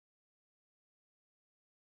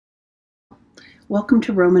Welcome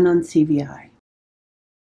to Roman on CVI.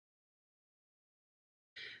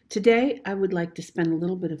 Today, I would like to spend a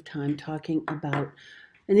little bit of time talking about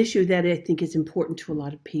an issue that I think is important to a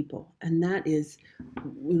lot of people, and that is,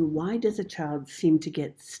 why does a child seem to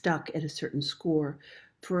get stuck at a certain score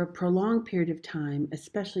for a prolonged period of time,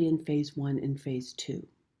 especially in phase 1 and phase 2?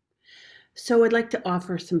 So I'd like to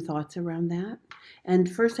offer some thoughts around that. And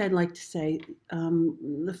first, I'd like to say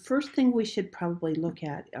the first thing we should probably look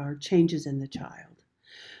at are changes in the child.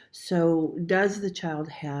 So does the child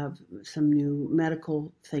have some new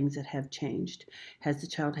medical things that have changed? Has the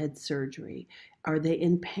child had surgery? Are they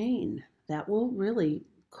in pain? That will really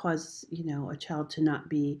cause, a child to not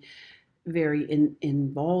be very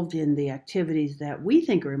involved in the activities that we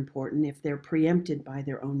think are important if they're preempted by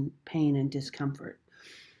their own pain and discomfort.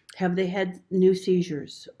 Have they had new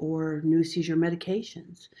seizures or new seizure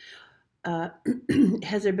medications?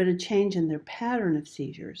 Has there been a change in their pattern of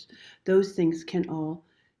seizures? Those things can all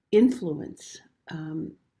influence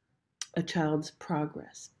a child's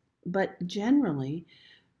progress. But generally,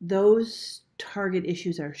 those target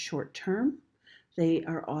issues are short term. They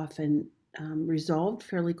are often resolved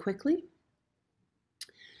fairly quickly.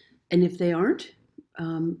 And if they aren't,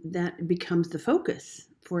 that becomes the focus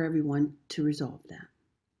for everyone to resolve that.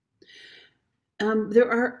 There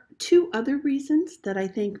are two other reasons that I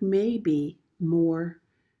think may be more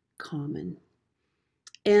common.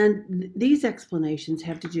 And these explanations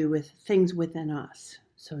have to do with things within us.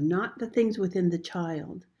 So not the things within the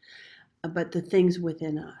child, but the things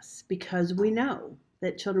within us. Because we know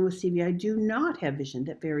that children with CVI do not have vision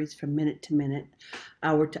that varies from minute to minute,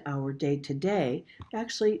 hour to hour, day to day.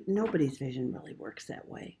 Actually, nobody's vision really works that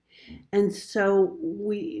way. And so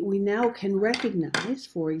we now can recognize,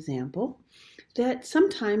 for example, that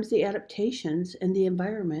sometimes the adaptations and the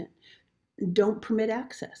environment don't permit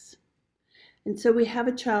access. And so we have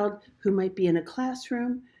a child who might be in a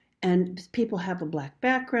classroom and people have a black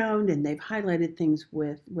background and they've highlighted things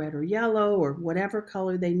with red or yellow or whatever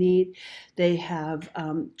color they need. They have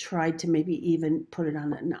tried to maybe even put it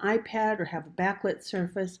on an iPad or have a backlit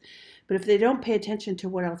surface. But if they don't pay attention to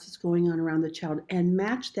what else is going on around the child and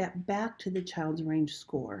match that back to the child's range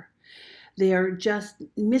score, they are just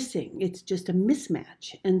missing. It's just a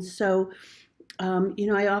mismatch. And so,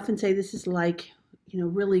 I often say this is like,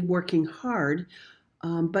 really working hard,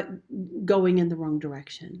 but going in the wrong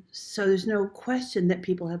direction. So there's no question that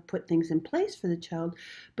people have put things in place for the child,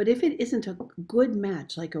 but if it isn't a good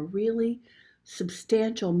match, like a really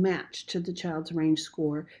substantial match to the child's range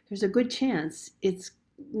score, there's a good chance it's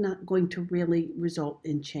not going to really result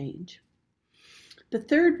in change. The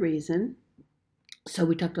third reason, so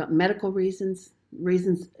we talked about medical reasons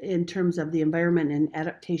in terms of the environment and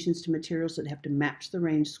adaptations to materials that have to match the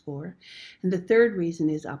range score. And the third reason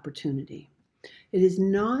is opportunity. It is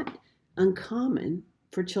not uncommon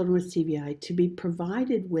for children with CVI to be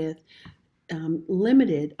provided with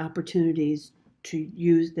limited opportunities to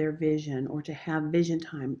use their vision or to have vision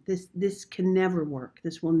time. This can never work.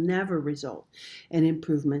 This will never result in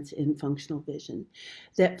improvements in functional vision.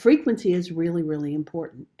 That frequency is really, really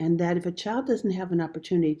important. And that if a child doesn't have an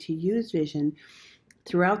opportunity to use vision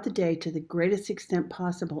throughout the day to the greatest extent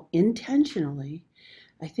possible intentionally,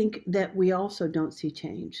 I think that we also don't see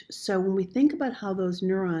change. So when we think about how those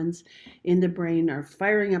neurons in the brain are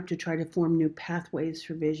firing up to try to form new pathways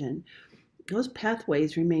for vision, those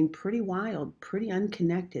pathways remain pretty wild, pretty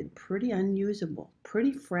unconnected, pretty unusable,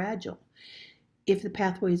 pretty fragile if the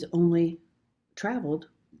pathway is only traveled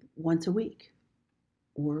once a week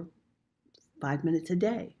or 5 minutes a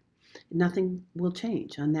day. Nothing will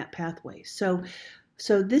change on that pathway. So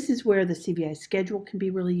this is where the CVI schedule can be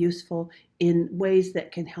really useful in ways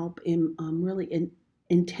that can help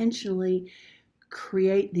intentionally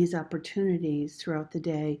create these opportunities throughout the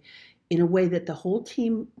day in a way that the whole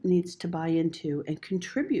team needs to buy into and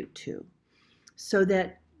contribute to, so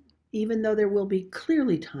that even though there will be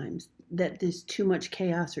clearly times that there's too much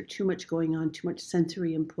chaos or too much going on, too much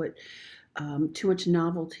sensory input, too much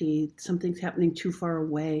novelty, something's happening too far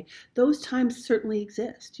away, those times certainly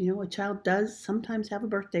exist. A child does sometimes have a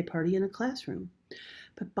birthday party in a classroom.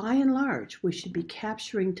 But by and large, we should be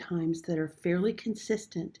capturing times that are fairly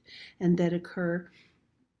consistent and that occur,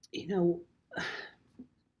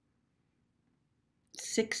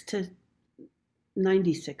 6 to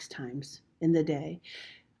 96 times in the day.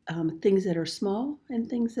 Things that are small and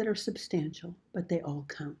things that are substantial, but they all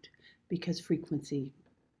count because frequency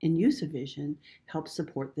and use of vision helps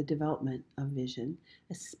support the development of vision,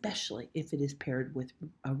 especially if it is paired with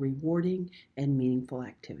a rewarding and meaningful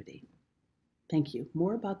activity. Thank you.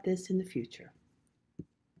 More about this in the future.